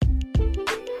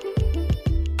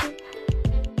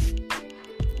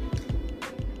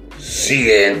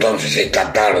Sigue entonces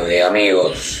esta tarde,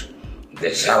 amigos,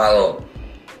 de sábado,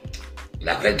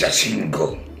 la fecha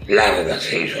 5, larga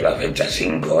se hizo la fecha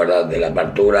 5, ¿verdad? De la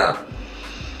Apertura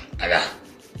a las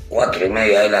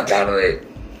 4:30 de la tarde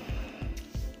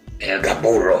en el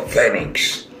Capurro,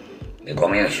 Fénix, de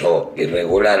comienzo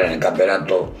irregular en el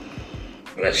campeonato,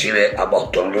 recibe a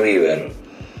Boston River,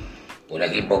 un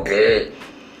equipo que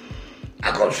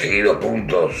ha conseguido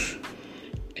puntos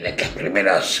en estas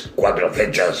primeras 4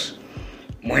 fechas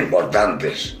muy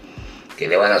importantes que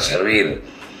le van a servir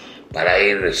para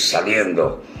ir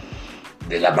saliendo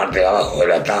de la parte de abajo de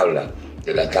la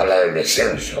tabla del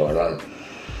descenso, ¿verdad?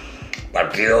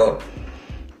 Partido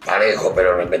parejo,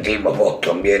 pero repetimos,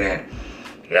 Boston viene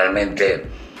realmente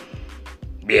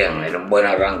bien, en un buen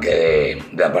arranque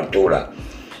de apertura.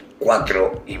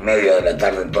 4:30 de la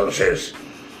tarde entonces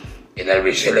el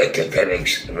albiceleste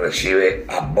Fénix recibe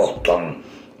a Boston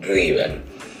River,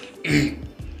 y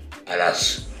a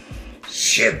las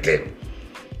 7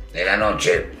 de la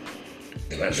noche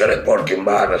Defensor Sporting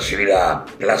va a recibir a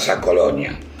Plaza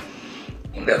Colonia,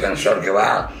 un Defensor que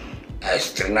va a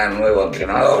estrenar nuevo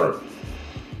entrenador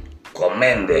con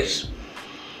Méndez,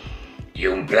 y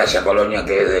un Plaza Colonia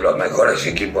que es de los mejores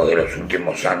equipos de los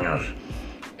últimos años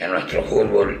en nuestro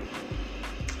fútbol,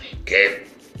 que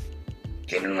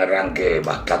tiene un arranque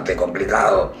bastante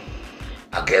complicado,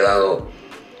 ha quedado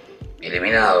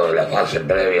eliminado de la fase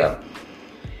previa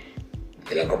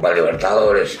de la Copa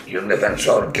Libertadores, y un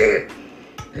Defensor que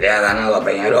le ha ganado a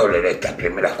Peñarol en estas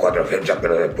primeras 4 fechas,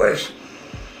 pero después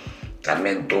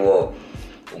también tuvo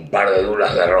un par de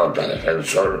duras derrotas.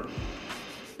 Defensor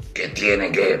que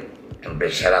tiene que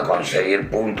empezar a conseguir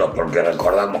puntos, porque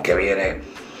recordamos que viene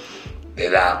de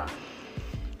la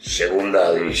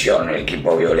segunda división, el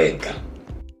equipo violeta.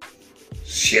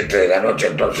 7 de la noche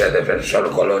entonces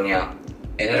Defensor Colonia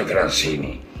en el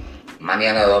Francini.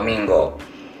 Mañana domingo,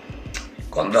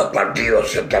 con 2 partidos,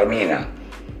 se termina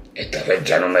esta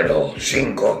fecha número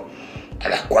 5. A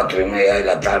las 4:30 de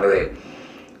la tarde,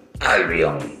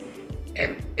 Albion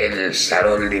en el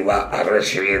Saroldi va a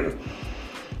recibir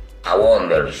a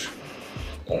Wanderers,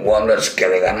 un Wanderers que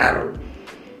de ganar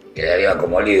quedaría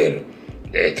como líder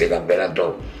de este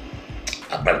campeonato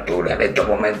Apertura. En estos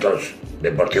momentos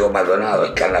Deportivo Maldonado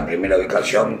está en la primera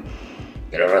ubicación,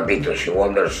 pero repito, si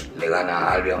Wanderers le gana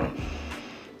a Albion,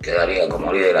 quedaría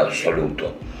como líder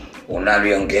absoluto. Un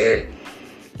Albion que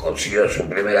consiguió su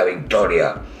primera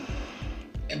victoria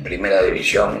en primera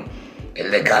división,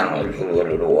 el decano del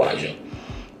fútbol uruguayo.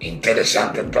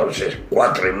 Interesante entonces,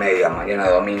 4:30 mañana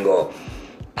domingo,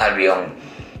 Albion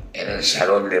en el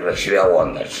Salón y recibe a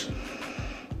Wanderers.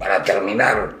 Para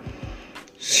terminar,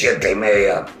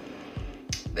 7:30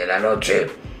 de la noche,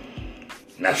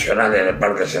 Nacional en el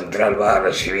Parque Central va a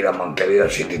recibir a Montevideo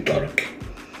City Torque.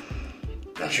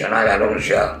 Nacional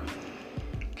anuncia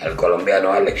al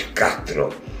colombiano Alex Castro,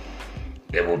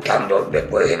 debutando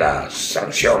después de la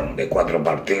sanción de 4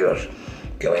 partidos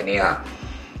que venía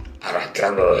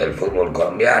arrastrando desde el fútbol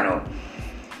colombiano.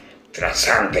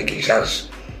 Trasante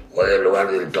quizás juegue en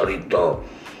lugar del Torito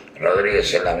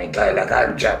Rodríguez en la mitad de la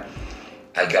cancha.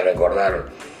 Hay que recordar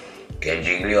que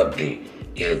Gigliotti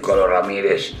y el Colo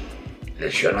Ramírez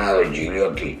lesionado, y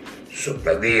Gigliotti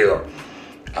suspendido.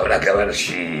 Habrá que ver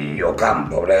si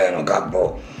Brian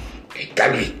Ocampo está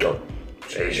listo.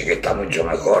 Se dice que está mucho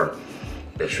mejor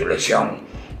de su lesión,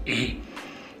 y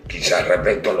quizás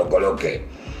Repeto lo coloque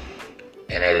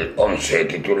en el 11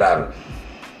 titular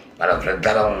para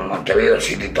enfrentar a un Montevideo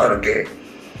City Torque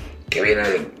que viene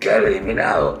de quedar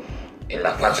eliminado en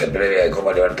la fase previa de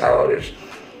Copa Libertadores.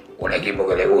 Un equipo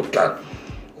que le gusta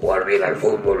jugar bien al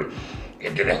fútbol, que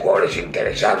tiene jugadores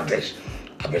interesantes,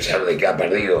 a pesar de que ha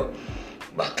perdido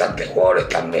bastantes jugadores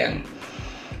también.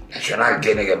 Nacional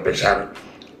tiene que empezar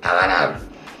a ganar.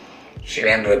 Si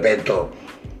bien Repeto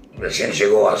recién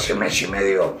llegó hace mes y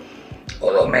medio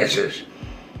o 2 meses,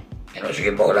 en los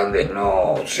equipos grandes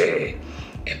no se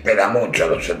espera mucho a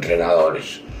los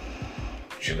entrenadores.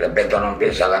 Si Repeto no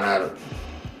empieza a ganar,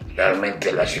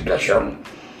 realmente la situación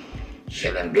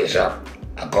se le empieza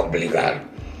a complicar.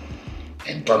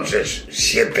 Entonces,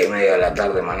 7:30 de la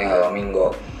tarde mañana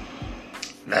domingo,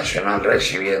 Nacional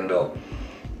recibiendo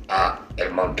a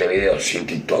el Montevideo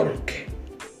City Torque.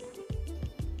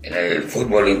 En el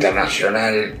fútbol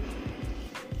internacional,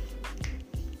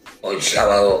 hoy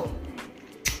sábado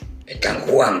están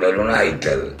jugando el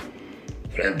United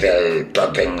frente al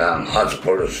Tottenham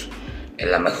Hotspur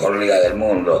en la mejor liga del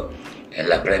mundo. En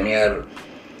la Premier,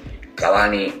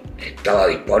 Cavani estaba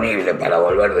disponible para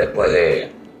volver después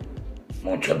de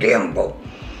mucho tiempo,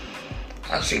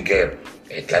 así que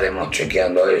estaremos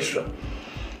chequeando eso.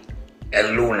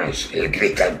 El lunes el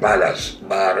Crystal Palace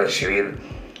va a recibir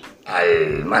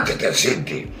al Manchester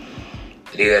City,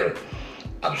 líder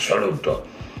absoluto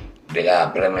de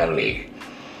la Premier League.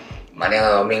 Mañana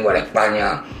domingo en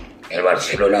España el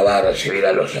Barcelona va a recibir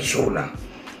a los Osasuna,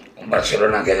 un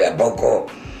Barcelona que de a poco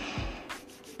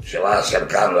se va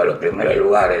acercando a los primeros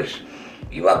lugares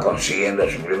y va consiguiendo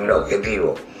su primer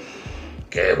objetivo,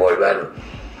 que es volver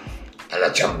a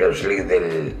la Champions League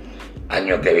del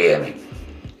año que viene.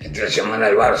 Entre semana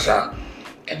el Barça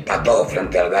empató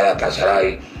frente al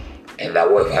Galatasaray en la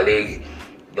UEFA League,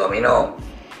 dominó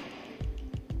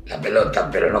la pelota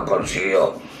pero no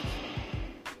consiguió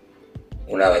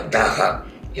una ventaja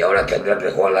y ahora tendrá que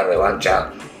jugar la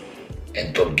revancha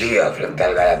en Turquía frente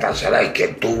al Galatasaray, que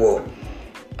tuvo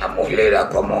a Muslera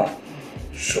como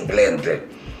suplente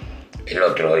el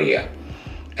otro día.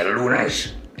 El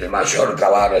lunes el Mallorca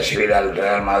va a recibir al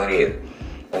Real Madrid,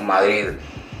 un Madrid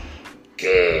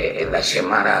que en la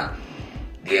semana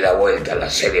diera vuelta a la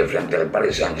serie frente al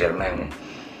Paris Saint-Germain,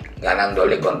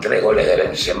 ganándole con 3 goles de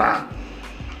Benzema,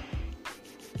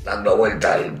 dando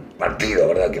vuelta al partido,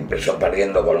 ¿verdad? Que empezó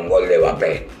perdiendo con un gol de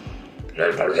Mbappé. Pero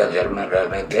el Paris Saint-Germain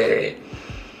realmente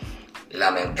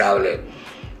lamentable.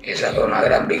 Esa fue una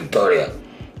gran victoria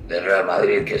del Real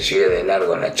Madrid, que sigue de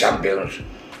largo en la Champions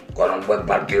con un buen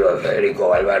partido de Federico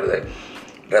Valverde.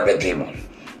 Repetimos,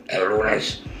 el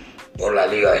lunes por la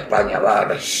Liga de España va a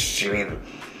recibir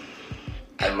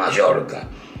al Mallorca,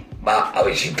 va a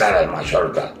visitar al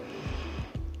Mallorca,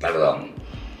 perdón.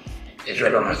 Eso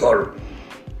es lo mejor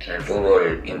en el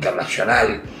fútbol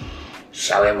internacional.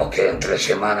 Sabemos que entre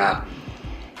semana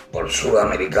por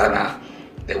Sudamericana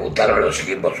debutaron los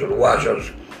equipos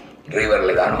uruguayos. River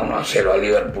le ganó 1-0 a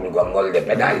Liverpool con gol de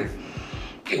penal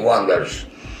y Wanderers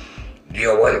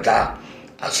dio vuelta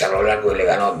a Cerro Largo y le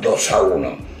ganó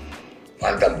 2-1.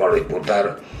 Faltan por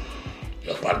disputar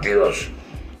los partidos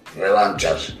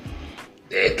revanchas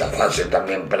de esta fase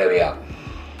también previa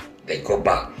de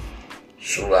Copa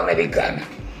Sudamericana.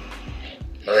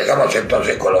 Lo dejamos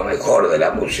entonces con lo mejor de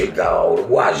la música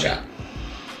uruguaya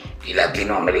y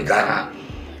latinoamericana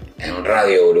en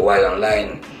Radio Uruguay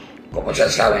Online. Como ya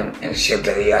saben, en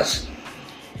 7 días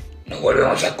nos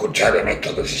volvemos a escuchar en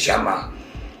esto que se llama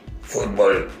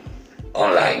Fútbol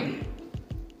Online.